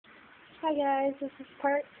Hi guys, this is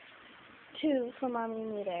part 2 for Mommy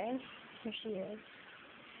and Me Day. Here she is.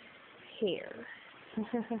 Here.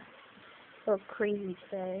 A little crazy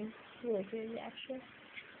today. Really crazy actually.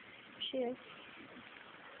 Here she is.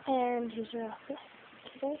 And here's her outfit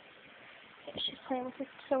today. Yeah, she's playing with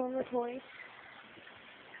some of her toys.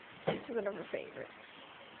 This is one of her favorites.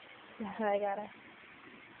 I got her.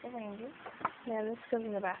 The ranger. Yeah, this goes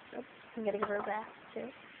in the bathtub. I'm gonna give her a bath too.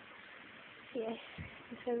 Yeah.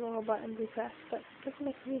 It says little buttons we press, but it doesn't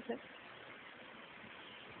make music.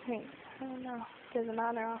 Wait, I don't know. There's an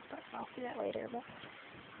on or off button. I'll see that later, but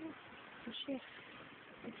here she is.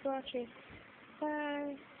 Thanks for watching.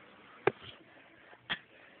 Bye.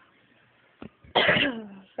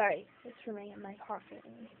 Sorry, it's for me and my coughing.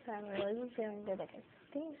 I'm really feeling good, like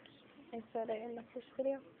I think I said it in the first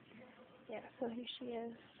video. Yeah, so here she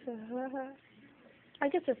is. I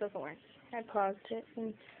guess this doesn't work. I paused it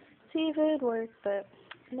and see if it would work, but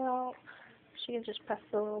no. She can just press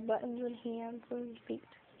the little buttons and hands and feet.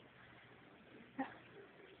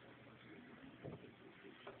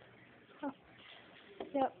 Oh.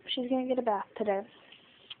 Yep, she's gonna get a bath today.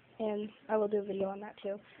 And I will do a video on that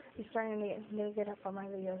too. I'm starting to get up on my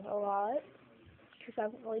videos a lot, because I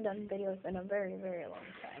haven't really done videos in a very, very long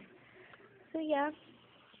time. So yeah,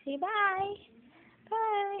 say bye.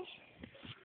 Bye.